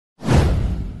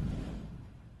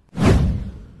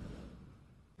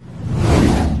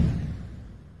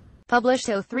Published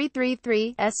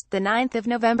 0333s, the 9th of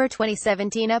November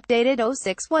 2017. Updated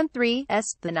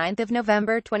 0613s, the 9th of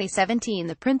November 2017.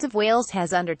 The Prince of Wales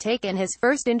has undertaken his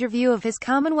first interview of his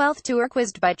Commonwealth tour,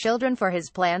 quizzed by children for his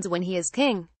plans when he is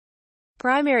king.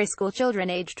 Primary school children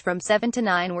aged from 7 to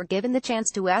 9 were given the chance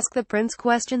to ask the prince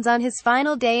questions on his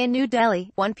final day in New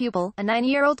Delhi. One pupil, a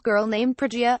 9-year-old girl named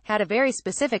Pragya, had a very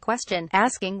specific question,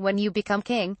 asking, "When you become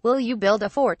king, will you build a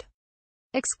fort?"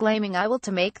 Exclaiming, "I will,"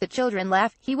 to make the children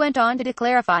laugh. He went on to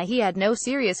clarify he had no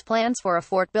serious plans for a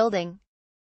fort building.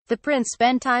 The prince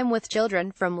spent time with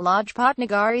children from Lajpat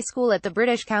Nagari School at the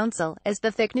British Council, as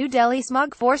the thick New Delhi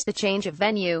smog forced a change of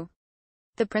venue.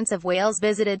 The Prince of Wales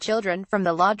visited children from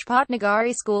the Lajpat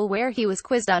Nagari School, where he was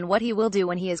quizzed on what he will do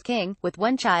when he is king, with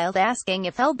one child asking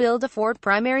if he'll build a fort.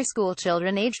 Primary school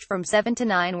children aged from 7 to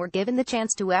 9 were given the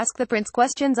chance to ask the prince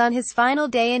questions on his final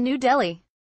day in New Delhi.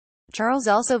 Charles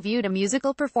also viewed a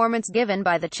musical performance given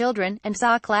by the children, and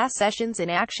saw class sessions in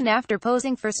action. After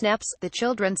posing for snaps, the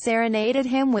children serenaded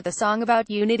him with a song about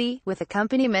unity, with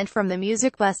accompaniment from the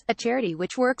Music Bus, a charity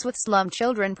which works with slum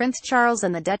children. Prince Charles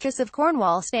and the Duchess of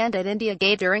Cornwall stand at India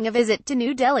Gate during a visit to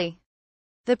New Delhi.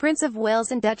 The Prince of Wales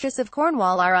and Duchess of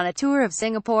Cornwall are on a tour of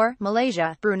Singapore,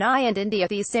 Malaysia, Brunei and India.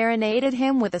 These serenaded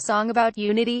him with a song about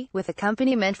unity, with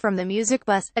accompaniment from the Music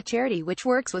Bus, a charity which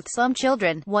works with slum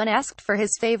children. One asked for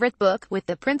his favorite book, with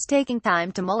the prince taking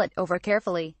time to mull it over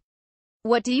carefully.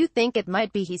 "What do you think it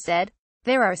might be?" he said.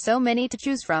 "There are so many to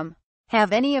choose from.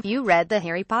 Have any of you read the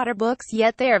Harry Potter books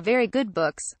yet? They are very good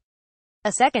books."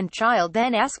 A second child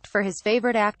then asked for his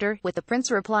favorite actor, with the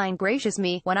prince replying, "Gracious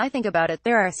me, when I think about it,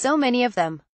 there are so many of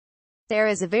them. There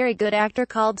is a very good actor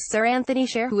called Sir Anthony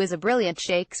Sher, who is a brilliant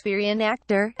Shakespearean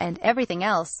actor, and everything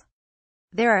else.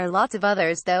 There are lots of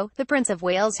others though." The Prince of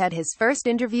Wales had his first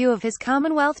interview of his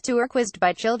Commonwealth tour, quizzed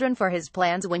by children for his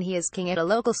plans when he is king, at a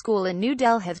local school in New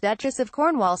Delhi. The Duchess of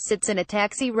Cornwall sits in a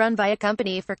taxi run by a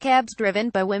company for cabs driven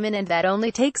by women, and that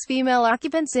only takes female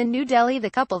occupants in New Delhi. The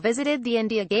couple visited the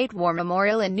India Gate War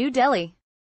Memorial in New Delhi.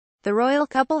 The royal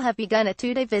couple have begun a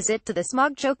 2-day visit to the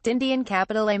smog-choked Indian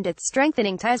capital, aimed at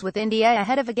strengthening ties with India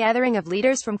ahead of a gathering of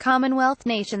leaders from Commonwealth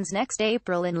nations next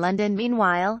April in London.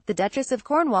 Meanwhile, the Duchess of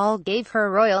Cornwall gave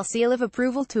her royal seal of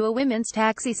approval to a women's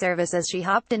taxi service as she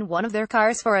hopped in one of their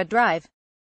cars for a drive.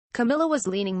 Camilla was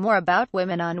leaning more about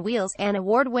Women on Wheels, an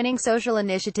award-winning social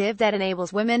initiative that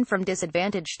enables women from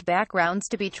disadvantaged backgrounds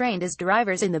to be trained as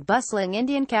drivers in the bustling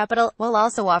Indian capital, while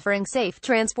also offering safe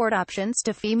transport options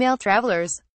to female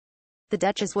travelers. The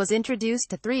Duchess was introduced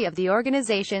to 3 of the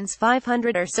organization's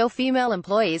 500 or so female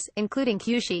employees, including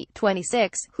Kushi,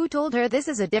 26, who told her this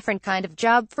is a different kind of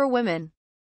job for women.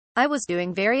 "I was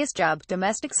doing various jobs,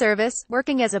 domestic service,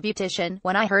 working as a beautician,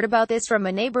 when I heard about this from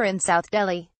a neighbor in South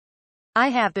Delhi. I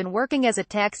have been working as a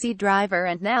taxi driver,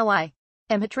 and now I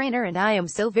am a trainer, and I am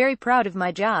so very proud of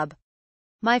my job.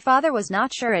 My father was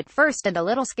not sure at first and a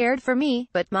little scared for me,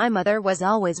 but my mother was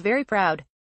always very proud.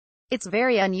 It's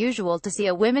very unusual to see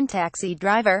a women taxi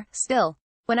driver. Still,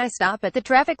 when I stop at the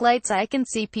traffic lights, I can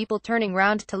see people turning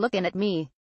round to look in at me.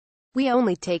 We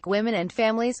only take women and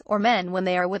families, or men, when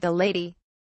they are with a lady.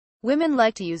 Women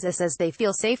like to use us as they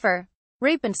feel safer.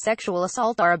 Rape and sexual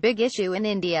assault are a big issue in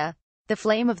India. The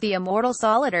Flame of the Immortal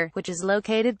Solitaire, which is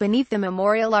located beneath the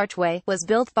Memorial Archway, was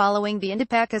built following the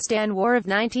Indo-Pakistan War of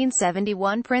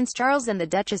 1971. Prince Charles and the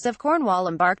Duchess of Cornwall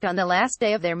embarked on the last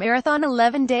day of their marathon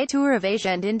 11-day tour of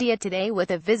Asia and India today,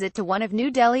 with a visit to one of New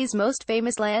Delhi's most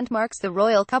famous landmarks. The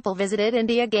royal couple visited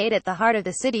India Gate at the heart of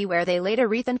the city, where they laid a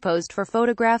wreath and posed for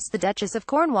photographs. The Duchess of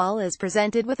Cornwall is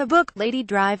presented with a book, Lady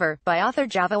Driver, by author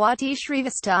Javawati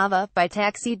Srivastava, by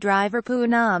taxi driver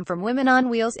Poonam from Women on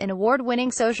Wheels, an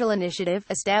award-winning social initiative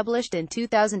established in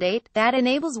 2008 that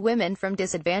enables women from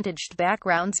disadvantaged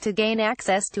backgrounds to gain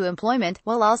access to employment,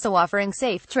 while also offering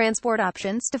safe transport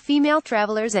options to female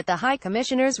travelers. At the High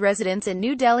Commissioner's residence in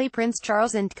New Delhi, Prince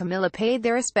Charles and Camilla paid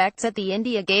their respects at the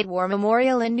India Gate War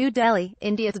Memorial in New Delhi.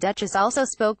 India's Duchess also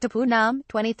spoke to Poonam,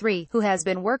 23, who has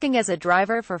been working as a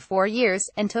driver for 4 years,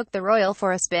 and took the royal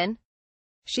for a spin.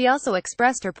 She also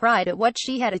expressed her pride at what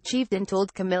she had achieved and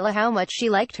told Camilla how much she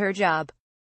liked her job.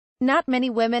 "Not many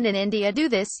women in India do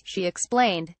this," she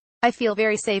explained. "I feel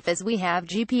very safe as we have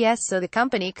GPS so the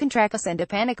company can track us and a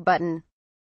panic button.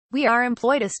 We are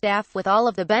employed as staff with all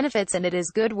of the benefits, and it is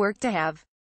good work to have.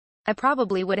 I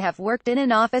probably would have worked in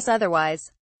an office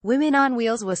otherwise." Women on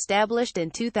Wheels was established in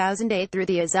 2008 through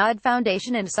the Azad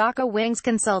Foundation and Saka Wings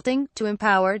Consulting, to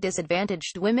empower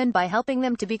disadvantaged women by helping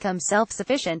them to become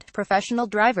self-sufficient professional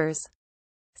drivers.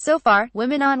 So far,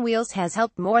 Women on Wheels has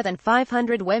helped more than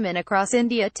 500 women across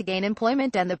India to gain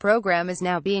employment, and the program is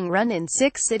now being run in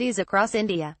 6 cities across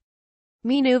India.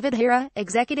 Meenu Vidhira,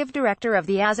 executive director of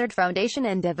the undert Foundation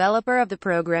and developer of the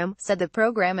program, said the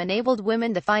program enabled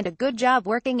women to find a good job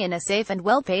working in a safe and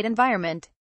well-paid environment.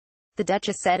 The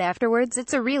Duchess said afterwards,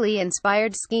 "It's a really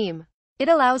inspired scheme. It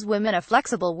allows women a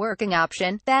flexible working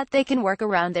option, that they can work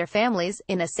around their families,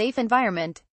 in a safe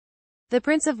environment." The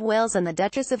Prince of Wales and the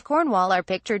Duchess of Cornwall are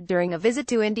pictured during a visit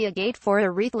to India Gate for a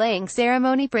wreath-laying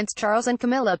ceremony. Prince Charles and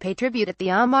Camilla pay tribute at the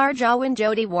Amar Jawan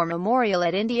Jyoti War Memorial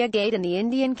at India Gate in the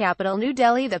Indian capital New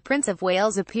Delhi. The Prince of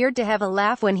Wales appeared to have a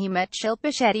laugh when he met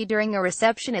Shilpa Shetty during a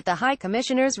reception at the High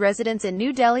Commissioner's residence in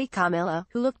New Delhi. Camilla,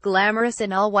 who looked glamorous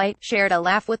in all white, shared a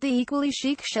laugh with the equally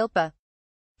chic Shilpa.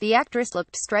 The actress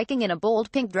looked striking in a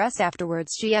bold pink dress.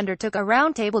 Afterwards, she undertook a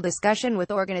roundtable discussion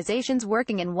with organizations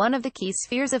working in one of the key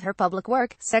spheres of her public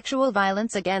work, sexual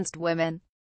violence against women.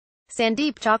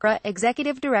 Sandeep Chakra,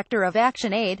 executive director of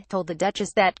Action Aid, told the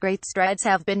Duchess that great strides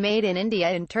have been made in India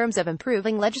in terms of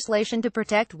improving legislation to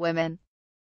protect women.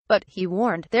 But, he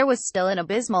warned, there was still an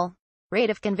abysmal rate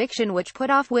of conviction which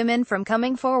put off women from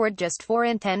coming forward. Just 4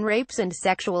 in 10 rapes and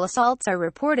sexual assaults are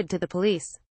reported to the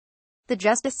police. The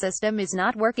justice system is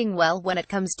not working well when it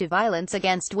comes to violence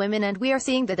against women, and we are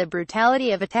seeing that the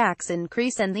brutality of attacks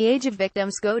increase and the age of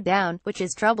victims go down, which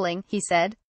is troubling, he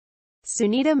said.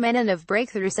 Sunita Menon of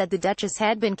Breakthrough said the Duchess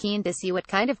had been keen to see what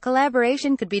kind of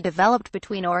collaboration could be developed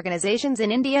between organizations in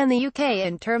India and the UK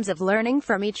in terms of learning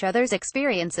from each other's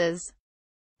experiences.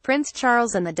 Prince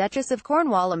Charles and the Duchess of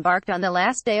Cornwall embarked on the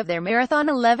last day of their marathon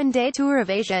 11-day tour of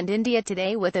Asia and India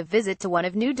today with a visit to one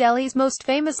of New Delhi's most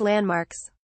famous landmarks.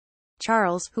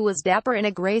 Charles, who was dapper in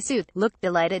a grey suit, looked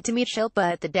delighted to meet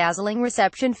Shilpa at the dazzling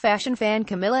reception. Fashion fan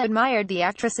Camilla admired the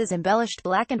actress's embellished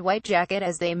black and white jacket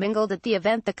as they mingled at the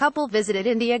event. The couple visited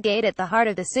India Gate at the heart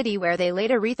of the city, where they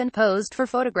laid a wreath and posed for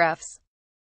photographs.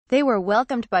 They were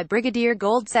welcomed by Brigadier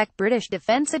Goldsack, British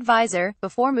Defence Advisor,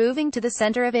 before moving to the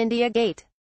centre of India Gate.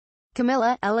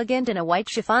 Camilla, elegant in a white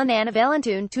chiffon Anna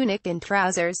Valentine tunic and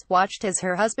trousers, watched as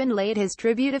her husband laid his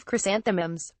tribute of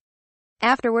chrysanthemums.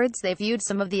 Afterwards, they viewed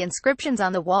some of the inscriptions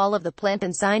on the wall of the plant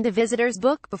and signed a visitor's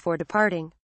book before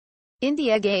departing.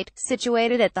 India Gate,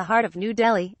 situated at the heart of New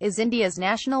Delhi, is India's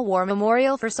national war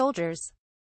memorial for soldiers.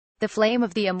 The Flame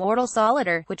of the Immortal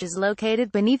Soldier, which is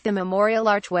located beneath the memorial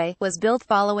archway, was built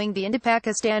following the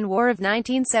Indo-Pakistan War of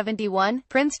 1971.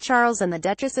 Prince Charles and the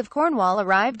Duchess of Cornwall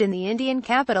arrived in the Indian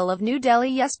capital of New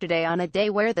Delhi yesterday on a day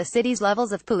where the city's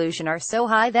levels of pollution are so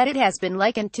high that it has been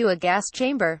likened to a gas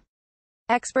chamber.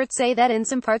 Experts say that in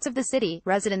some parts of the city,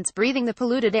 residents breathing the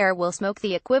polluted air will smoke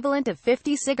the equivalent of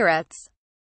 50 cigarettes.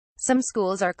 Some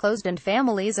schools are closed and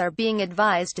families are being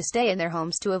advised to stay in their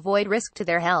homes to avoid risk to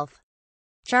their health.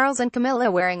 Charles and Camilla,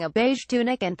 wearing a beige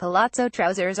tunic and palazzo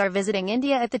trousers, are visiting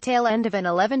India at the tail end of an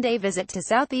 11-day visit to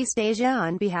Southeast Asia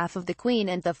on behalf of the Queen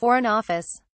and the Foreign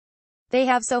Office. They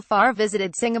have so far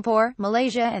visited Singapore,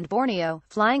 Malaysia and Borneo,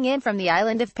 flying in from the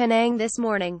island of Penang this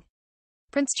morning.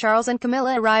 Prince Charles and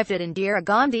Camilla arrived at Indira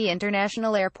Gandhi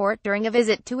International Airport during a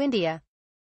visit to India.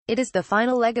 It is the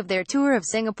final leg of their tour of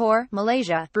Singapore,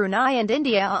 Malaysia, Brunei and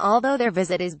India. Although their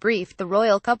visit is brief, the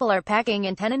royal couple are packing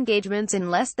in 10 engagements in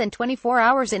less than 24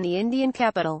 hours in the Indian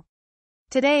capital.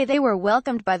 Today they were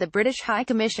welcomed by the British High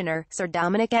Commissioner, Sir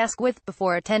Dominic Asquith,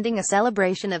 before attending a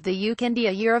celebration of the UK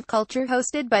India Year of Culture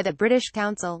hosted by the British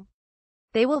Council.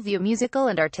 They will view musical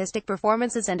and artistic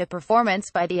performances and a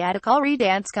performance by the Adhikari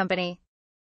Dance Company.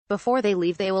 Before they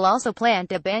leave, they will also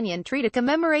plant a banyan tree to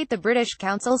commemorate the British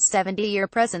Council's 70-year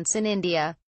presence in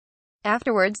India.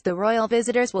 Afterwards, the royal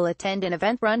visitors will attend an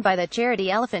event run by the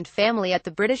charity Elephant Family at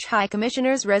the British High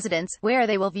Commissioner's residence, where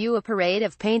they will view a parade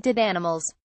of painted animals.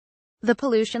 The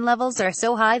pollution levels are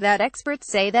so high that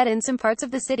experts say that in some parts of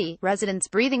the city, residents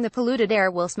breathing the polluted air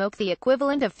will smoke the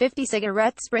equivalent of 50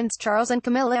 cigarettes. Prince Charles and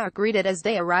Camilla are greeted as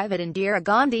they arrive at Indira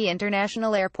Gandhi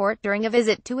International Airport during a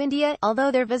visit to India. Although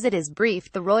their visit is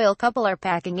brief, the royal couple are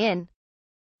packing in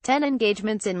 10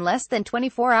 engagements in less than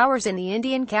 24 hours in the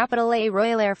Indian capital. A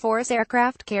Royal Air Force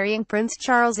aircraft carrying Prince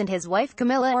Charles and his wife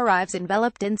Camilla arrives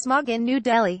enveloped in smog in New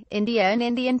Delhi, India. An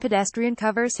Indian pedestrian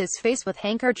covers his face with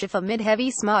handkerchief amid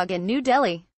heavy smog in New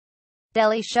Delhi.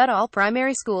 Delhi shut all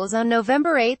primary schools on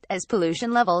November 8 as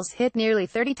pollution levels hit nearly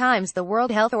 30 times the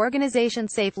World Health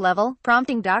Organization's safe level,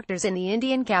 prompting doctors in the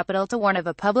Indian capital to warn of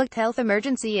a public health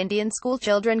emergency. Indian school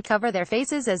children cover their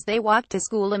faces as they walk to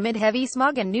school amid heavy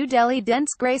smog in New Delhi.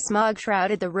 Dense grey smog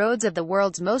shrouded the roads of the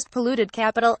world's most polluted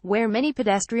capital, where many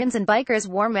pedestrians and bikers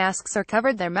wore masks or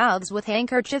covered their mouths with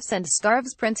handkerchiefs and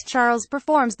scarves. Prince Charles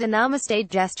performs the Namaste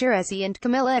gesture as he and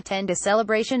Camilla attend a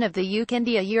celebration of the UK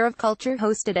India Year of Culture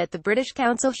hosted at the British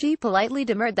Council. She politely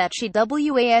demurred that she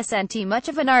wasn't much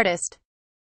of an artist.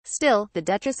 Still, the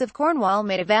Duchess of Cornwall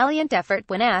made a valiant effort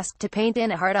when asked to paint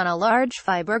in a heart on a large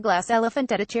fiberglass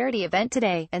elephant at a charity event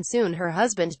today, and soon her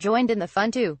husband joined in the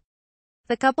fun too.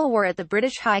 The couple were at the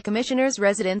British High Commissioner's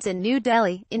residence in New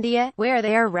Delhi, India, where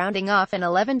they are rounding off an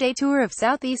 11-day tour of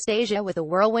Southeast Asia with a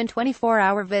whirlwind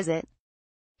 24-hour visit.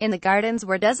 In the gardens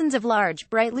were dozens of large,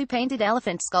 brightly painted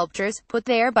elephant sculptures, put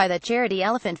there by the charity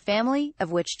Elephant Family,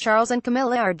 of which Charles and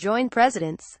Camilla are joint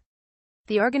presidents.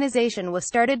 The organization was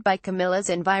started by Camilla's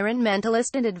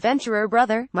environmentalist and adventurer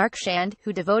brother, Mark Shand,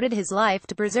 who devoted his life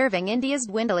to preserving India's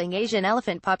dwindling Asian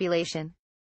elephant population.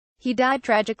 He died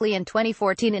tragically in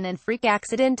 2014 in a freak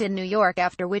accident in New York,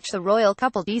 after which the royal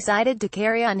couple decided to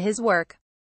carry on his work.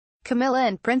 Camilla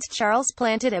and Prince Charles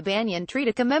planted a banyan tree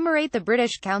to commemorate the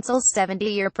British Council's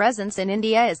 70-year presence in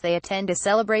India as they attend a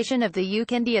celebration of the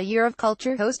India Year of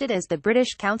Culture hosted as the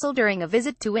British Council. During a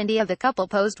visit to India, the couple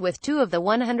posed with two of the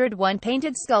 101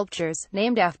 painted sculptures,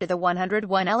 named after the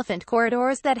 101 elephant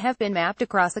corridors that have been mapped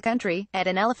across the country, at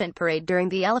an elephant parade during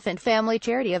the Elephant Family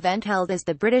charity event held as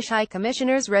the British High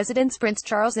Commissioner's residence. Prince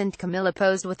Charles and Camilla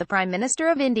posed with the Prime Minister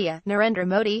of India, Narendra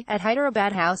Modi, at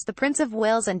Hyderabad House. The Prince of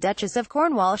Wales and Duchess of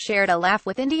Cornwall shared a laugh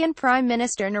with Indian Prime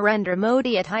Minister Narendra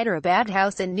Modi at Hyderabad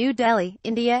House in New Delhi,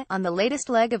 India, on the latest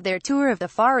leg of their tour of the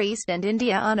Far East and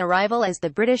India. On arrival as the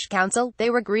British Council, they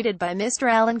were greeted by Mr.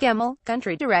 Alan Gemmell,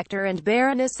 Country Director, and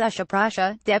Baroness Usha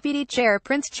Prasha, Deputy Chair.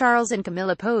 Prince Charles and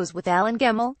Camilla pose with Alan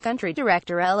Gemmell, Country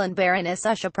Director, and Baroness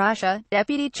Usha Prasha,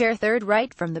 Deputy Chair, third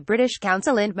right from the British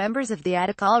Council, and members of the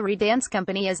Adhikari Dance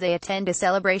Company as they attend a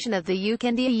celebration of the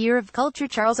India Year of Culture.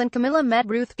 Charles and Camilla met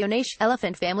Ruth Ganesh,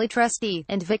 Elephant Family Trustee,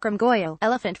 and Vikram Goyal,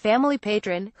 Elephant Family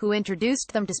Patron, who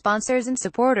introduced them to sponsors and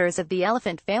supporters of the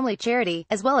Elephant Family charity,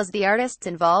 as well as the artists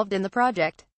involved in the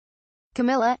project.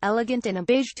 Camilla, elegant in a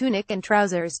beige tunic and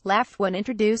trousers, laughed when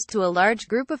introduced to a large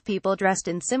group of people dressed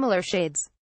in similar shades.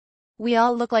 "We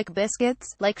all look like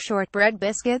biscuits, like shortbread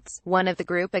biscuits," one of the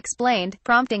group explained,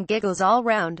 prompting giggles all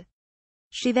round.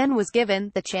 She then was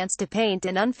given the chance to paint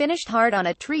an unfinished heart on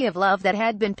a tree of love that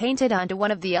had been painted onto one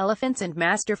of the elephants and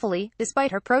masterfully,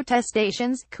 despite her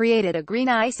protestations, created a green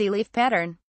icy leaf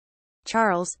pattern.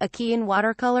 Charles, a keen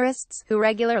watercolorist, who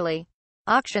regularly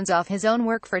auctions off his own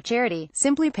work for charity,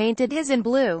 simply painted his in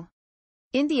blue.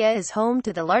 India is home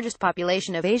to the largest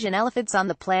population of Asian elephants on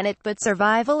the planet, but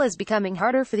survival is becoming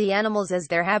harder for the animals as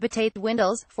their habitat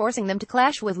dwindles, forcing them to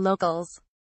clash with locals.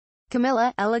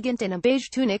 Camilla, elegant in a beige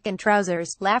tunic and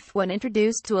trousers, laughed when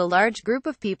introduced to a large group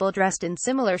of people dressed in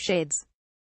similar shades.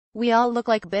 "We all look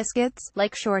like biscuits,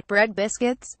 like shortbread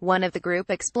biscuits," one of the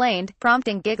group explained,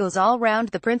 prompting giggles all round.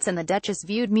 The Prince and the Duchess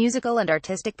viewed musical and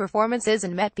artistic performances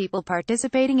and met people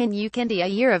participating in India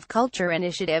Year of Culture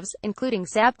initiatives, including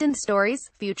Sapton Stories,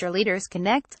 Future Leaders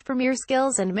Connect, Premier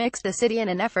Skills, and Mixed a City. In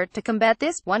an effort to combat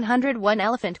this, 101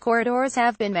 elephant corridors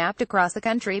have been mapped across the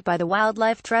country by the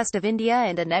Wildlife Trust of India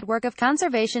and a network of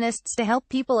conservationists to help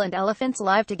people and elephants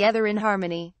live together in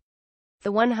harmony.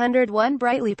 The 101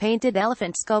 brightly painted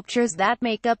elephant sculptures that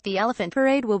make up the Elephant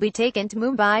Parade will be taken to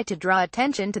Mumbai to draw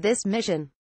attention to this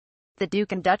mission. The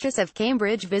Duke and Duchess of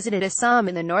Cambridge visited Assam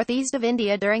in the northeast of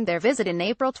India during their visit in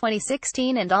April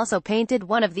 2016 and also painted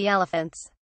one of the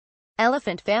elephants.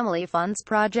 Elephant Family funds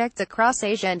projects across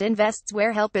Asia and invests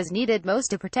where help is needed most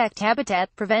to protect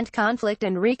habitat, prevent conflict,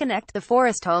 and reconnect the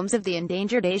forest homes of the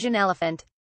endangered Asian elephant.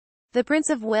 The Prince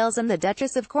of Wales and the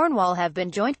Duchess of Cornwall have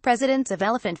been joint presidents of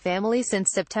Elephant Family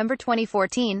since September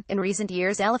 2014. In recent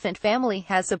years, Elephant Family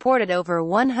has supported over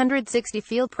 160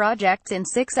 field projects in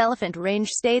 6 elephant range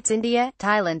states: India,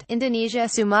 Thailand, Indonesia,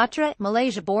 Sumatra,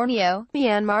 Malaysia, Borneo,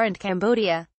 Myanmar, and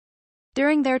Cambodia.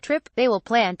 During their trip, they will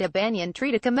plant a banyan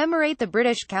tree to commemorate the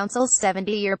British Council's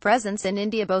 70-year presence in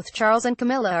India. Both Charles and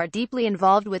Camilla are deeply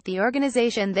involved with the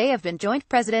organization. They have been joint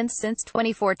presidents since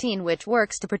 2014, which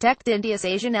works to protect India's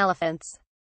Asian elephants.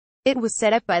 It was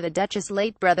set up by the Duchess'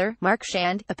 late brother, Mark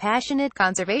Shand, a passionate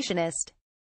conservationist.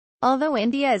 Although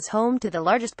India is home to the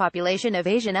largest population of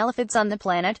Asian elephants on the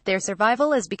planet, their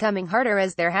survival is becoming harder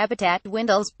as their habitat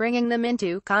dwindles, bringing them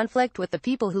into conflict with the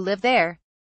people who live there.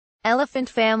 Elephant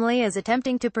Family is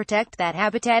attempting to protect that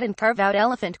habitat and carve out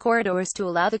elephant corridors to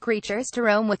allow the creatures to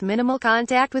roam with minimal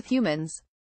contact with humans.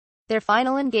 Their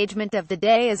final engagement of the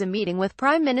day is a meeting with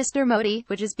Prime Minister Modi,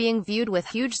 which is being viewed with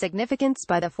huge significance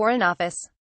by the Foreign Office.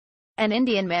 An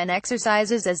Indian man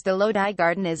exercises as the Lodi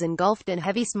Garden is engulfed in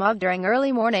heavy smog during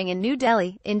early morning in New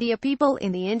Delhi, India. People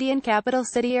in the Indian capital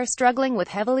city are struggling with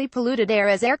heavily polluted air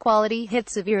as air quality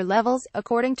hits severe levels.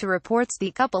 According to reports,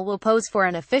 the couple will pose for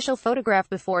an official photograph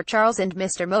before Charles and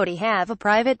Mr. Modi have a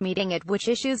private meeting at which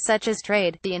issues such as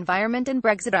trade, the environment, and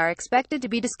Brexit are expected to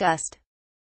be discussed.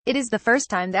 It is the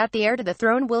first time that the heir to the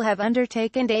throne will have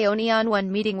undertaken a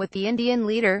one-on-one meeting with the Indian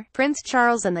leader. Prince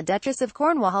Charles and the Duchess of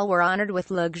Cornwall were honored with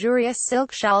luxurious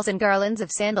silk shawls and garlands of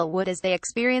sandalwood as they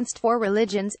experienced 4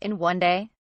 religions in one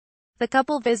day. The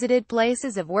couple visited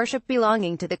places of worship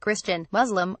belonging to the Christian,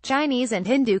 Muslim, Chinese and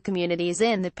Hindu communities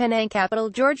in the Penang capital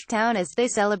Georgetown as they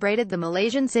celebrated the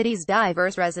Malaysian city's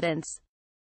diverse residents.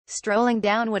 Strolling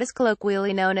down what is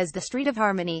colloquially known as the Street of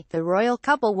Harmony, the royal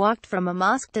couple walked from a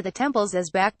mosque to the temples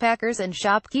as backpackers and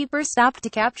shopkeepers stopped to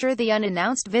capture the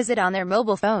unannounced visit on their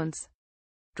mobile phones.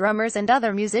 Drummers and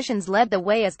other musicians led the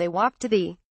way as they walked to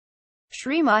the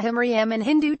Sri Mahamariamman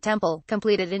Hindu temple,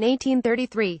 completed in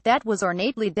 1833, that was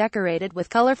ornately decorated with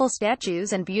colorful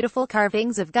statues and beautiful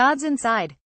carvings of gods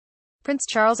inside. Prince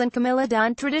Charles and Camilla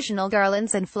donned traditional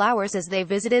garlands and flowers as they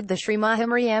visited the Sri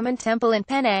Mahamariamman temple in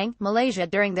Penang, Malaysia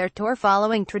during their tour.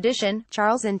 Following tradition,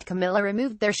 Charles and Camilla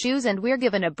removed their shoes and were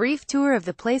given a brief tour of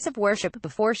the place of worship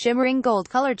before shimmering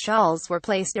gold-colored shawls were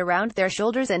placed around their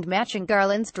shoulders and matching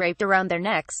garlands draped around their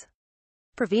necks.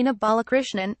 Pravina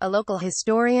Balakrishnan, a local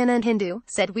historian and Hindu,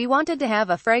 said, "We wanted to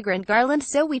have a fragrant garland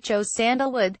so we chose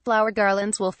sandalwood. Flower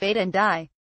garlands will fade and die.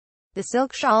 The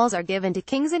silk shawls are given to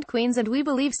kings and queens and we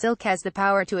believe silk has the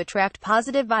power to attract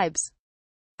positive vibes."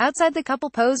 Outside, the couple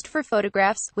posed for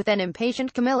photographs, with an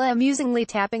impatient Camilla amusingly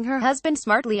tapping her husband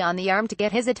smartly on the arm to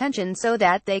get his attention so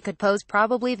that they could pose,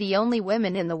 probably the only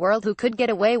women in the world who could get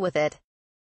away with it.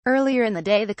 Earlier in the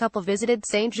day, the couple visited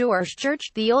St. George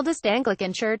Church, the oldest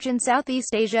Anglican church in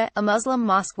Southeast Asia, a Muslim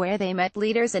mosque where they met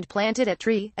leaders and planted a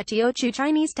tree, a Teochew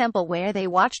Chinese temple where they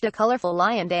watched a colorful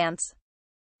lion dance.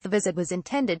 The visit was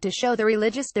intended to show the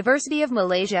religious diversity of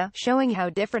Malaysia, showing how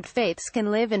different faiths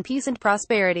can live in peace and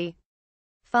prosperity.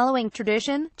 Following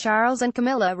tradition, Charles and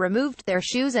Camilla removed their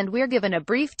shoes and were given a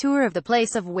brief tour of the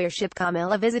place of worship.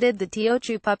 Camilla visited the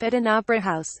Teochew Puppet and Opera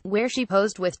House, where she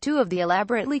posed with 2 of the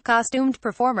elaborately costumed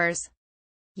performers.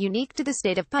 Unique to the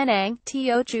state of Penang,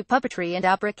 Teochew puppetry and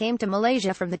opera came to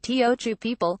Malaysia from the Teochew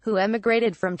people, who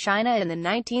emigrated from China in the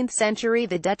 19th century.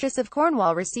 The Duchess of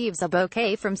Cornwall receives a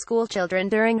bouquet from school children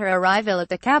during her arrival at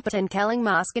the Kapitan Keling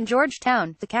Mosque in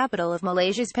Georgetown, the capital of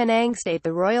Malaysia's Penang state.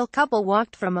 The royal couple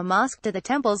walked from a mosque to the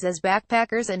temples as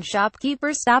backpackers and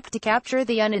shopkeepers stopped to capture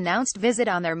the unannounced visit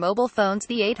on their mobile phones.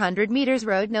 The 800 meters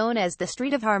road, known as the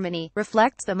Street of Harmony,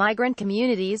 reflects the migrant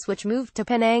communities which moved to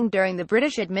Penang during the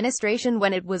British administration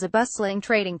when it was a bustling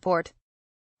trading port.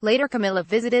 Later, Camilla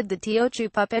visited the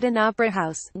Teochew Puppet and Opera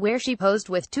House, where she posed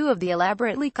with 2 of the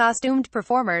elaborately costumed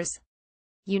performers.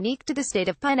 Unique to the state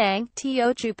of Penang,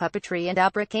 Teochew puppetry and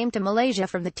opera came to Malaysia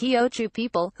from the Teochew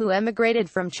people, who emigrated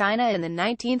from China in the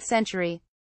 19th century.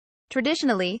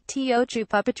 Traditionally, Teochew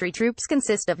puppetry troupes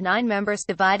consist of 9 members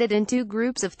divided into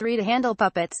groups of 3 to handle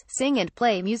puppets, sing and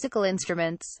play musical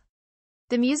instruments.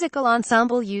 The musical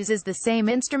ensemble uses the same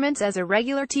instruments as a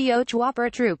regular Teochew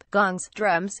opera troupe: gongs,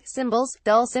 drums, cymbals,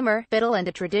 dulcimer, fiddle and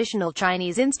a traditional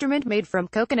Chinese instrument made from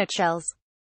coconut shells.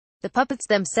 The puppets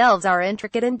themselves are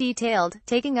intricate and detailed,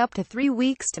 taking up to 3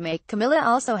 weeks to make. Camilla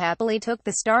also happily took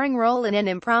the starring role in an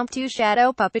impromptu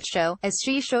shadow puppet show, as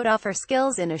she showed off her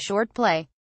skills in a short play.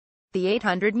 The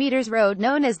 800 meters road,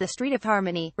 known as the Street of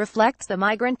Harmony, reflects the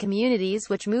migrant communities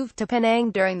which moved to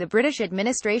Penang during the British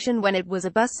administration when it was a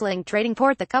bustling trading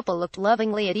port. The couple looked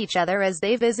lovingly at each other as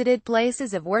they visited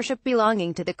places of worship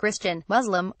belonging to the Christian,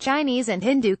 Muslim, Chinese and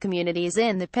Hindu communities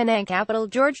in the Penang capital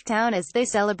Georgetown as they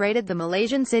celebrated the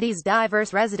Malaysian city's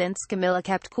diverse residents. Camilla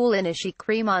kept cool in a chic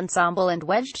cream ensemble and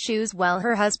wedged shoes, while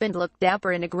her husband looked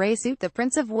dapper in a grey suit. The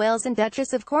Prince of Wales and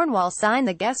Duchess of Cornwall signed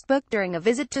the guest book during a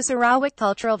visit to Sarawak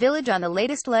Cultural Village on the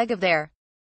latest leg of their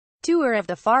tour of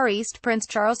the Far East. Prince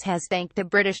Charles has thanked a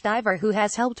British diver who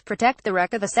has helped protect the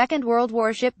wreck of a Second World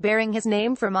War ship bearing his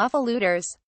name from awful looters.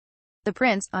 The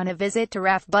prince, on a visit to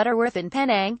RAF Butterworth in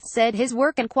Penang, said his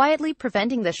work in quietly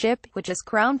preventing the ship, which is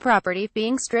crown property,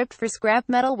 being stripped for scrap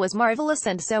metal was marvelous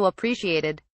and so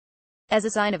appreciated. As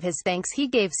a sign of his thanks, he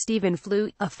gave Stephen Flew,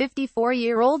 a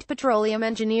 54-year-old petroleum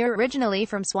engineer originally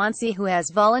from Swansea who has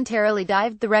voluntarily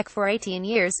dived the wreck for 18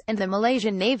 years, and the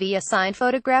Malaysian Navy a signed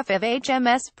photograph of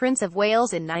HMS Prince of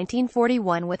Wales in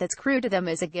 1941 with its crew to them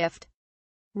as a gift.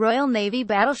 Royal Navy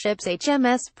battleships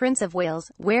HMS Prince of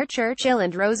Wales, where Churchill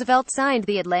and Roosevelt signed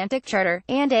the Atlantic Charter,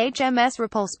 and HMS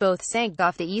Repulse both sank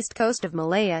off the east coast of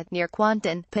Malaya, near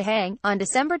Kuantan, Pahang, on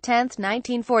December 10,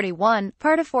 1941,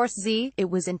 part of Force Z. It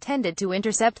was intended to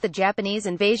intercept the Japanese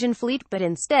invasion fleet, but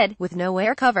instead, with no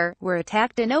air cover, were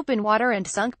attacked in open water and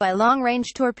sunk by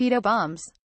long-range torpedo bombs.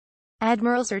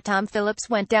 Admiral Sir Tom Phillips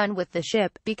went down with the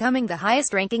ship, becoming the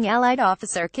highest-ranking Allied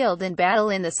officer killed in battle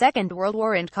in the Second World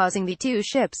War and causing the 2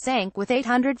 ships sank with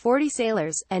 840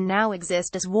 sailors, and now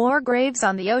exist as war graves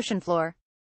on the ocean floor.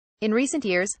 In recent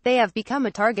years, they have become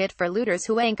a target for looters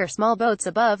who anchor small boats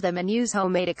above them and use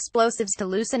homemade explosives to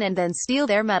loosen and then steal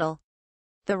their metal.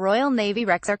 The Royal Navy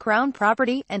wrecks are Crown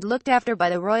property, and looked after by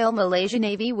the Royal Malaysian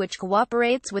Navy, which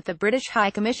cooperates with the British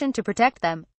High Commission to protect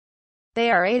them.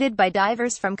 They are aided by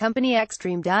divers from Company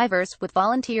Extreme Divers, with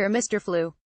volunteer Mr.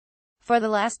 Flew. For the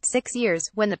last 6 years,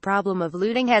 when the problem of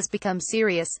looting has become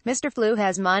serious, Mr. Flew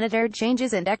has monitored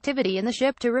changes and activity in the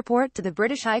ship to report to the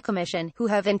British High Commission, who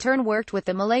have in turn worked with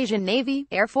the Malaysian Navy,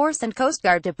 Air Force and Coast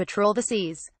Guard to patrol the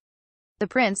seas. The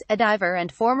Prince, a diver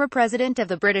and former president of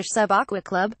the British Sub-Aqua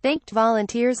Club, thanked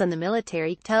volunteers and the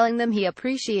military, telling them he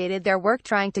appreciated their work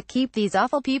trying to keep these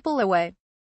awful people away.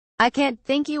 "I can't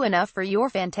thank you enough for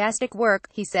your fantastic work,"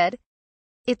 he said.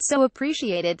 "It's so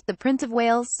appreciated." The Prince of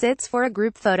Wales sits for a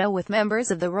group photo with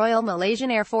members of the Royal Malaysian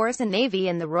Air Force and Navy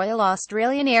and the Royal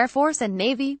Australian Air Force and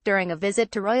Navy, during a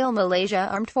visit to Royal Malaysia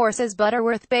Armed Forces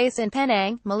Butterworth Base in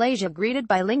Penang, Malaysia. Greeted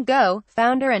by Ling Go,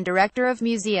 founder and director of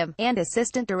museum, and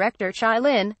assistant director Chai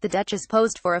Lin, the Duchess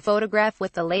posed for a photograph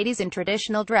with the ladies in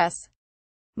traditional dress.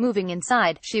 Moving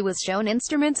inside, she was shown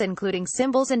instruments including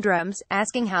cymbals and drums,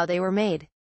 asking how they were made.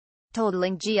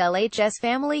 Totaling GLH's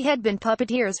family had been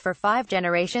puppeteers for 5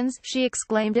 generations, she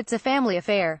exclaimed. "It's a family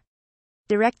affair."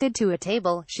 Directed to a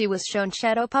table, she was shown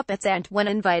shadow puppets and, when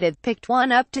invited, picked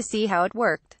one up to see how it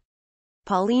worked.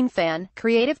 Pauline Fan,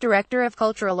 creative director of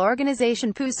cultural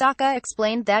organization Pusaka,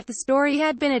 explained that the story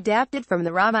had been adapted from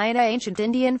the Ramayana, ancient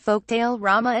Indian folktale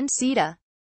Rama and Sita.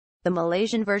 The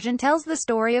Malaysian version tells the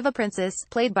story of a princess,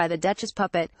 played by the Duchess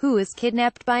puppet, who is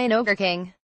kidnapped by an ogre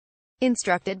king.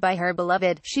 Instructed by her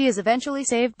beloved, she is eventually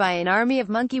saved by an army of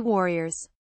monkey warriors.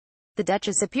 The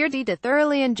Duchess appeared to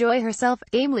thoroughly enjoy herself,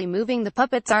 gamely moving the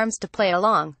puppet's arms to play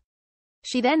along.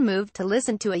 She then moved to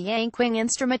listen to a yangqing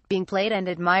instrument being played and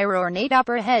admire ornate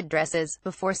opera headdresses,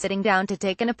 before sitting down to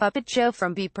take in a puppet show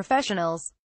from B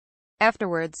professionals.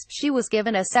 Afterwards, she was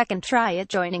given a second try at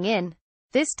joining in,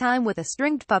 this time with a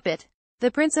stringed puppet. The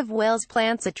Prince of Wales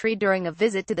plants a tree during a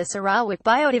visit to the Sarawak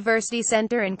Biodiversity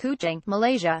Centre in Kuching,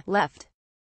 Malaysia, left.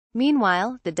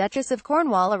 Meanwhile, the Duchess of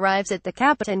Cornwall arrives at the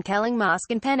Kapitan Keling Mosque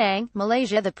in Penang,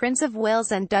 Malaysia. The Prince of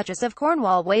Wales and Duchess of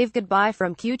Cornwall wave goodbye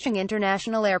from Kuching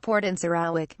International Airport in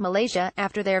Sarawak, Malaysia,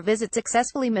 after their visit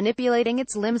successfully manipulating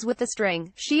its limbs with the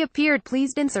string. She appeared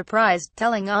pleased and surprised,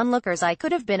 telling onlookers, "I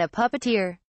could have been a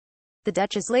puppeteer." The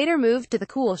Duchess later moved to the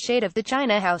cool shade of the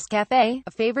China House Cafe, a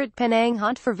favorite Penang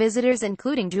haunt for visitors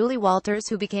including Julie Walters,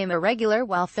 who became a regular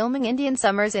while filming Indian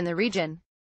Summers in the region.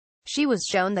 She was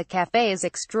shown the cafe's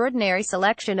extraordinary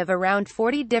selection of around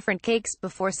 40 different cakes,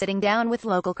 before sitting down with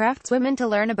local craftswomen to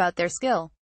learn about their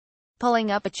skill.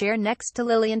 Pulling up a chair next to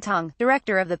Lillian Tong,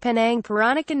 director of the Penang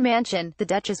Peranakan Mansion, the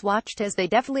Duchess watched as they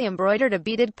deftly embroidered a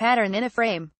beaded pattern in a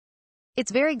frame.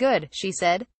 "It's very good," she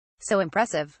said. "So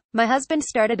impressive. My husband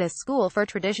started a school for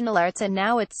traditional arts and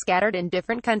now it's scattered in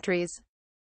different countries.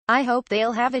 I hope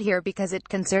they'll have it here because it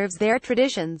conserves their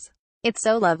traditions. It's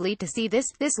so lovely to see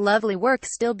this lovely work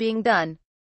still being done.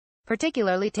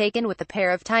 Particularly taken with a pair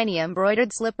of tiny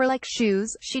embroidered slipper-like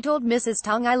shoes," she told Mrs.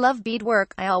 Tong. "I love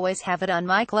beadwork. I always have it on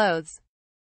my clothes.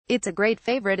 It's a great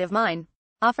favorite of mine."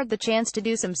 Offered the chance to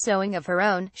do some sewing of her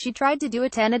own, she tried to do a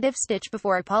tentative stitch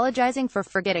before apologizing for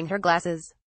forgetting her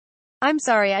glasses. "I'm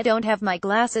sorry I don't have my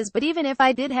glasses, but even if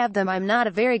I did have them, I'm not a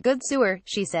very good sewer,"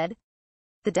 she said.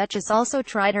 The Duchess also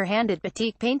tried her hand at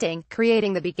batik painting,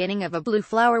 creating the beginning of a blue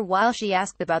flower while she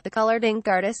asked about the colored ink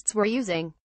artists were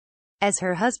using. As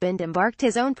her husband embarked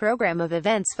his own program of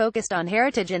events focused on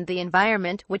heritage and the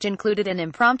environment, which included an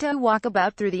impromptu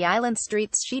walkabout through the island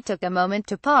streets, she took a moment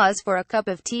to pause for a cup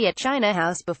of tea at China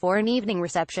House before an evening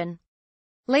reception.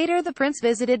 Later the Prince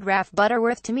visited RAF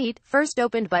Butterworth to meet, first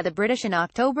opened by the British in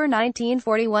October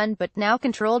 1941 but now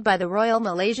controlled by the Royal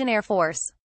Malaysian Air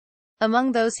Force.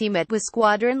 Among those he met was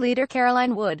Squadron Leader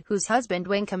Caroline Wood, whose husband,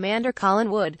 Wing Commander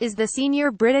Colin Wood, is the senior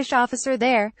British officer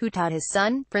there, who taught his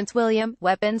son, Prince William,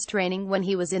 weapons training when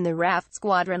he was in the RAF.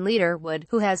 Squadron Leader Wood,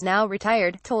 who has now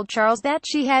retired, told Charles that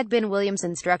she had been William's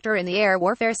instructor in the Air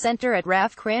Warfare Centre at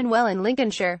RAF Cranwell in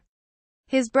Lincolnshire.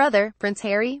 His brother, Prince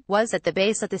Harry, was at the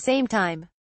base at the same time.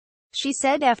 She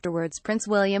said afterwards, "Prince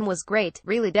William was great,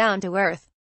 really down to earth.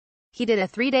 He did a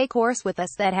 3-day course with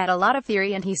us that had a lot of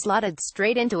theory and he slotted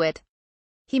straight into it.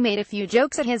 He made a few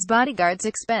jokes at his bodyguard's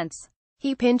expense.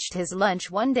 He pinched his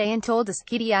lunch one day and told us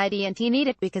he'd and he need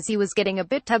it because he was getting a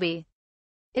bit tubby.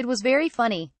 It was very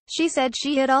funny." She said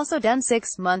she had also done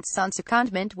 6 months on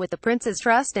secondment with the Prince's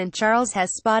Trust and Charles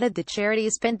has spotted the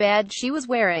charity's pin badge she was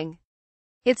wearing.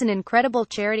 "It's an incredible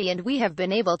charity and we have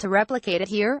been able to replicate it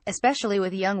here, especially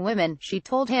with young women," she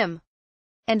told him.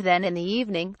 And then in the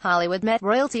evening, Hollywood met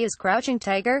royalty as Crouching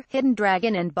Tiger, Hidden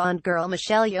Dragon and Bond girl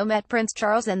Michelle Yeoh met Prince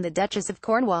Charles and the Duchess of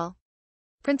Cornwall.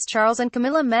 Prince Charles and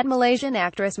Camilla met Malaysian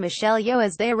actress Michelle Yeoh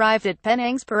as they arrived at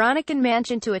Penang's Peranakan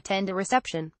mansion to attend a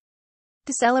reception.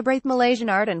 To celebrate Malaysian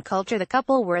art and culture. The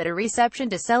couple were at a reception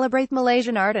to celebrate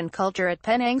Malaysian art and culture at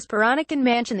Penang's Peranakan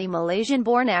mansion. The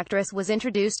Malaysian-born actress was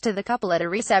introduced to the couple at a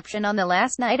reception on the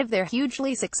last night of their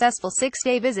hugely successful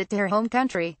 6-day visit to her home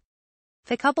country.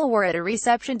 The couple were at a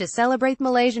reception to celebrate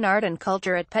Malaysian art and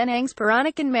culture at Penang's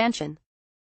Peranakan mansion.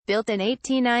 Built in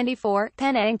 1894,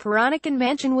 Penang Peranakan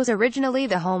Mansion was originally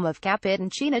the home of Captain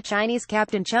China Chinese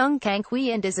Captain Chung Kang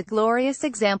Hui and is a glorious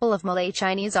example of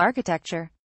Malay-Chinese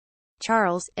architecture.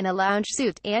 Charles, in a lounge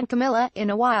suit, and Camilla,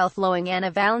 in a wild-flowing Anna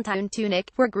Valentine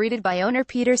tunic, were greeted by owner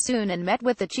Peter Soon and met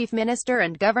with the Chief Minister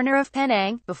and Governor of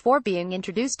Penang, before being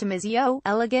introduced to Ms. Yeoh,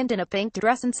 elegant in a pink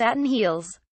dress and satin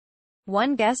heels.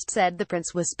 One guest said the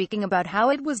prince was speaking about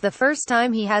how it was the first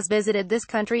time he has visited this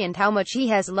country and how much he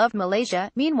has loved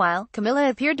Malaysia. Meanwhile, Camilla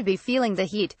appeared to be feeling the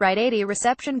heat. Right, 80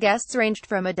 reception guests ranged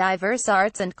from a diverse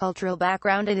arts and cultural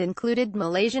background and included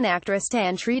Malaysian actress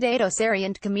Tan Sri Dato Seri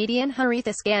and comedian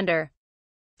Haritha Skandar.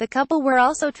 The couple were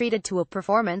also treated to a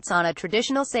performance on a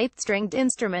traditional eighth-stringed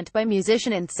instrument by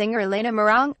musician and singer Elena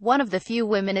Marang, one of the few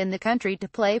women in the country to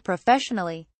play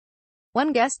professionally.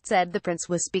 One guest said the prince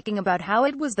was speaking about how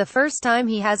it was the first time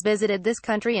he has visited this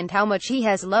country and how much he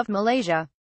has loved Malaysia.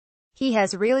 He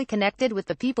has really connected with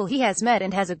the people he has met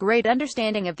and has a great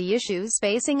understanding of the issues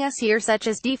facing us here, such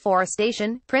as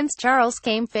deforestation. Prince Charles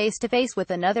came face-to-face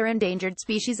with another endangered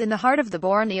species in the heart of the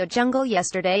Borneo jungle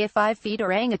yesterday, a 5-foot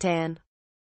orangutan.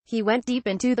 He went deep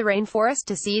into the rainforest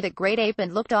to see the great ape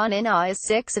and looked on in awe as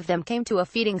 6 of them came to a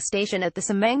feeding station at the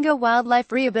Semengo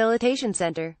Wildlife Rehabilitation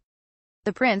Center.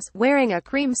 The prince, wearing a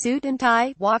cream suit and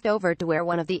tie, walked over to where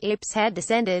one of the apes had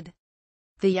descended.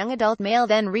 The young adult male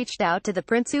then reached out to the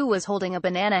prince, who was holding a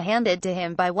banana handed to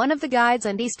him by one of the guides,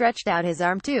 and he stretched out his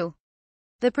arm too.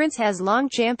 The prince has long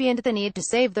championed the need to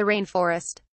save the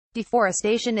rainforest.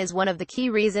 Deforestation is one of the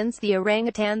key reasons the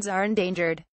orangutans are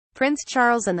endangered. Prince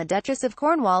Charles and the Duchess of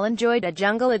Cornwall enjoyed a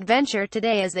jungle adventure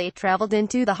today as they traveled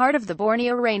into the heart of the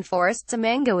Borneo rainforest.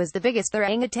 Semengo is the biggest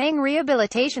orangutan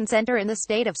rehabilitation center in the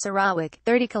state of Sarawak,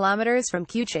 30 kilometers from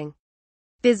Kuching.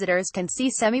 Visitors can see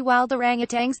semi-wild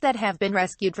orangutans that have been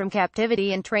rescued from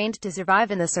captivity and trained to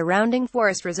survive in the surrounding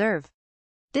forest reserve.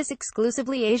 This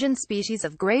exclusively Asian species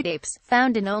of great apes,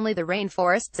 found in only the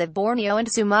rainforests of Borneo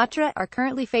and Sumatra, are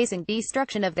currently facing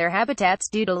destruction of their habitats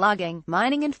due to logging,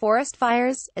 mining and forest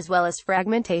fires, as well as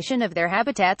fragmentation of their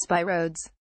habitats by roads.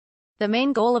 The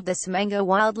main goal of the Semengo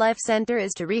Wildlife Center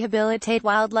is to rehabilitate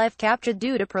wildlife captured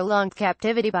due to prolonged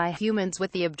captivity by humans,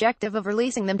 with the objective of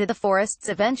releasing them to the forests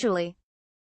eventually.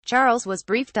 Charles was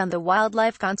briefed on the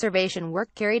wildlife conservation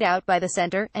work carried out by the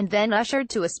center, and then ushered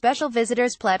to a special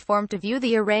visitors platform to view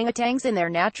the orangutans in their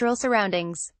natural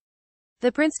surroundings.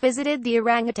 The prince visited the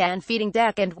orangutan feeding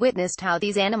deck and witnessed how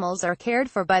these animals are cared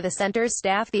for by the center's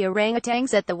staff. The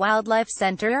orangutans at the wildlife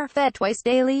center are fed twice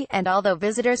daily, and although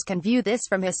visitors can view this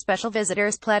from his special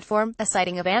visitors platform, a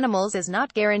sighting of animals is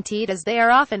not guaranteed, as they are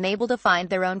often able to find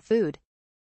their own food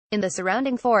in the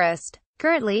surrounding forest.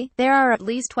 Currently, there are at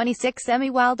least 26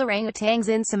 semi-wild orangutans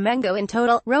in Semengo in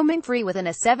total, roaming free within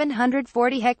a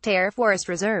 740-hectare forest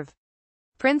reserve.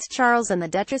 Prince Charles and the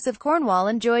Duchess of Cornwall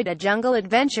enjoyed a jungle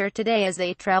adventure today as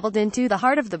they traveled into the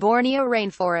heart of the Borneo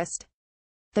rainforest.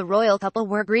 The royal couple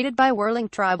were greeted by whirling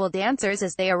tribal dancers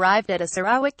as they arrived at a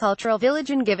Sarawak cultural village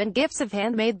and given gifts of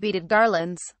handmade beaded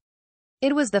garlands.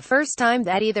 It was the first time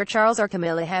that either Charles or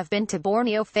Camilla have been to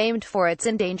Borneo, famed for its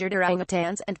endangered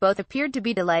orangutans, and both appeared to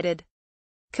be delighted.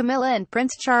 Camilla and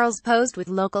Prince Charles posed with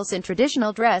locals in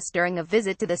traditional dress during a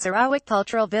visit to the Sarawak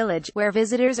Cultural Village, where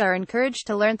visitors are encouraged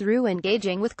to learn through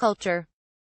engaging with culture.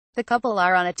 The couple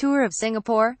are on a tour of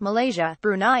Singapore, Malaysia,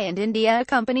 Brunei and India,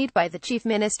 accompanied by the Chief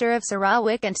Minister of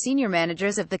Sarawak and senior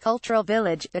managers of the Cultural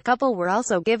Village. The couple were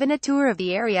also given a tour of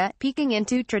the area, peeking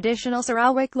into traditional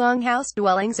Sarawak longhouse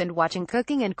dwellings and watching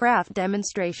cooking and craft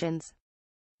demonstrations.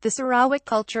 The Sarawak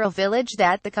Cultural Village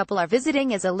that the couple are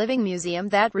visiting is a living museum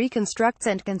that reconstructs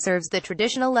and conserves the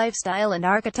traditional lifestyle and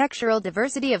architectural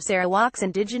diversity of Sarawak's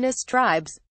indigenous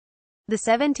tribes. The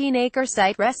 17-acre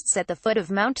site rests at the foot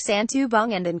of Mount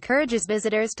Santubong and encourages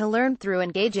visitors to learn through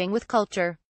engaging with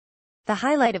culture. The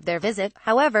highlight of their visit,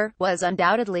 however, was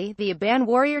undoubtedly the Iban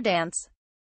warrior dance.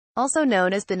 Also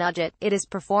known as the Nugget, it is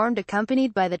performed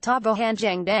accompanied by the Tabohan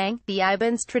Jangdang, the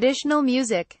Iban's traditional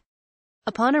music.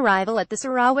 Upon arrival at the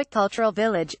Sarawak Cultural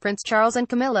Village, Prince Charles and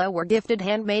Camilla were gifted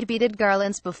handmade beaded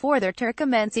garlands before their tour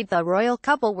commenced. The royal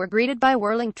couple were greeted by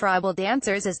whirling tribal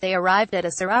dancers as they arrived at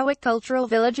a Sarawak Cultural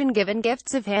Village and given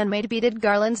gifts of handmade beaded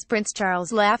garlands. Prince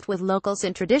Charles laughed with locals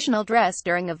in traditional dress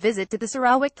during a visit to the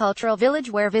Sarawak Cultural Village,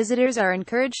 where visitors are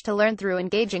encouraged to learn through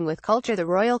engaging with culture. The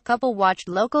royal couple watched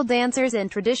local dancers in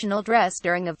traditional dress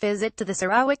during a visit to the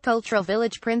Sarawak Cultural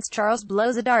Village. Prince Charles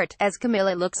blows a dart as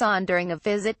Camilla looks on. During a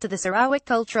visit to the Sarawak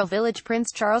Cultural Village,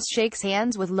 Prince Charles shakes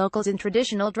hands with locals in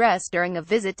traditional dress during a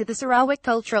visit to the Sarawak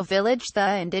Cultural Village.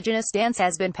 The indigenous dance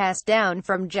has been passed down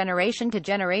from generation to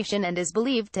generation and is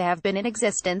believed to have been in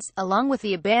existence, along with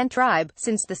the Iban tribe,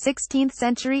 since the 16th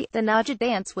century. The Najat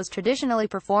dance was traditionally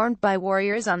performed by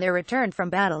warriors on their return from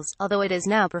battles, although it is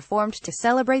now performed to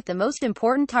celebrate the most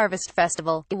important harvest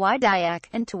festival, Iwai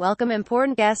and to welcome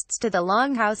important guests to the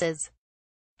longhouses.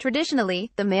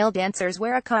 Traditionally, the male dancers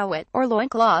wear a kawat, or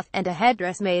loincloth, and a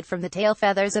headdress made from the tail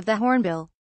feathers of the hornbill.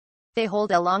 They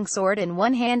hold a long sword in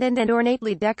one hand and an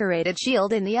ornately decorated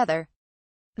shield in the other.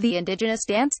 The indigenous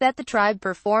dance that the tribe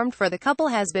performed for the couple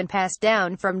has been passed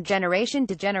down from generation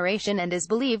to generation and is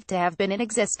believed to have been in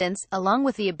existence, along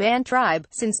with the Iban tribe,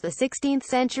 since the 16th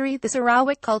century. The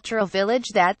Sarawak Cultural Village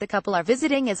that the couple are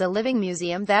visiting is a living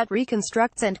museum that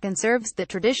reconstructs and conserves the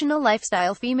traditional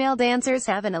lifestyle. Female dancers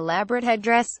have an elaborate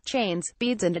headdress, chains,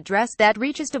 beads and a dress that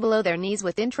reaches to below their knees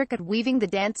with intricate weaving. The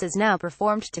dance is now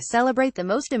performed to celebrate the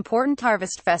most important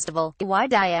harvest festival,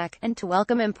 Iwai and to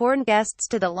welcome important guests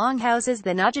to the longhouses.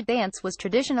 The Najat dance was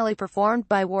traditionally performed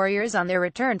by warriors on their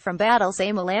return from battles.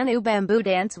 A Malanu bamboo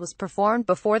dance was performed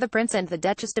before the prince and the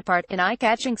duchess depart in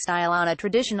eye-catching style on a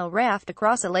traditional raft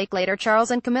across a lake. Later, Charles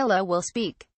and Camilla will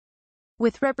speak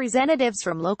with representatives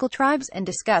from local tribes and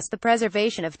discuss the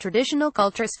preservation of traditional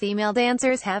cultures. Female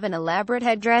dancers have an elaborate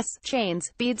headdress,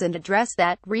 chains, beads and a dress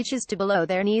that reaches to below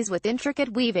their knees with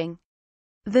intricate weaving.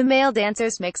 The male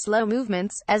dancers make slow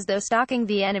movements, as though stalking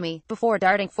the enemy, before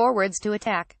darting forwards to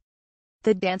attack.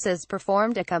 The dance is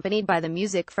performed accompanied by the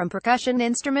music from percussion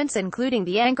instruments including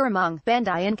the angramong,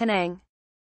 bandai and kanang.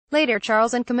 Later,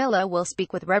 Charles and Camilla will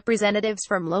speak with representatives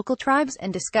from local tribes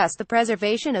and discuss the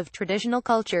preservation of traditional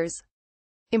cultures.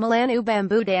 A Malanu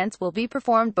bamboo dance will be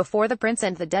performed before the prince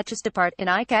and the duchess depart in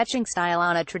eye-catching style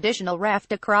on a traditional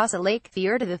raft across a lake. The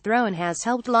Heir to the Throne has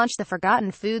helped launch the Forgotten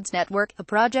Foods Network, a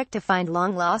project to find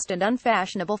long-lost and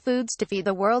unfashionable foods to feed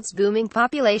the world's booming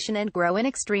population and grow in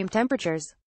extreme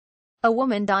temperatures. A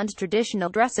woman donned traditional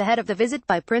dress ahead of the visit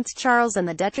by Prince Charles and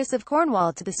the Duchess of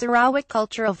Cornwall to the Sarawak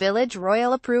Cultural Village.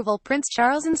 Royal approval. Prince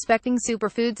Charles inspecting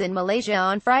superfoods in Malaysia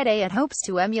on Friday and hopes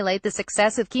to emulate the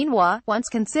success of quinoa, once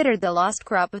considered the lost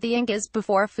crop of the Incas,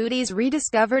 before foodies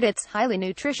rediscovered its highly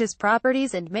nutritious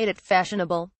properties and made it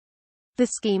fashionable. The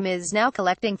scheme is now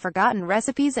collecting forgotten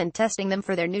recipes and testing them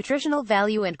for their nutritional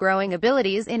value and growing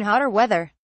abilities in hotter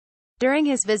weather. During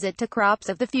his visit to Crops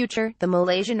of the Future, the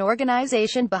Malaysian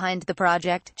organization behind the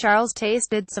project, Charles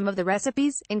tasted some of the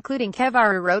recipes, including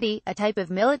kevaru roti, a type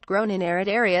of millet grown in arid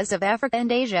areas of Africa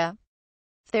and Asia.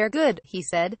 "They're good," he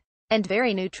said, "and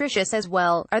very nutritious as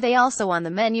well." Are they also on the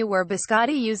menu were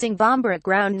biscotti using bambara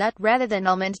ground nut rather than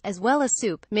almond, as well as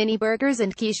soup, mini burgers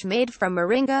and quiche made from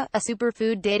moringa, a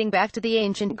superfood dating back to the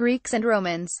ancient Greeks and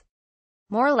Romans.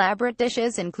 More elaborate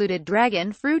dishes included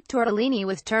dragon fruit tortellini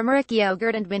with turmeric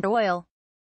yogurt and mint oil.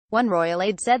 One royal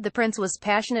aide said the prince was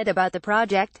passionate about the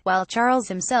project, while Charles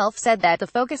himself said that the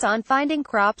focus on finding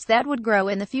crops that would grow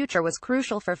in the future was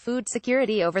crucial for food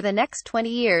security over the next 20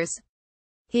 years.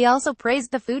 He also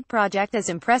praised the food project as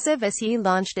impressive as he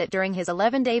launched it during his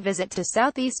 11-day visit to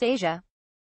Southeast Asia.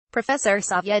 Professor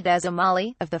Savia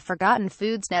Desomali, of the Forgotten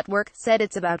Foods Network, said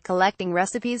it's about collecting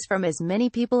recipes from as many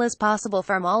people as possible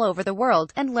from all over the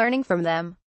world, and learning from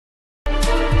them.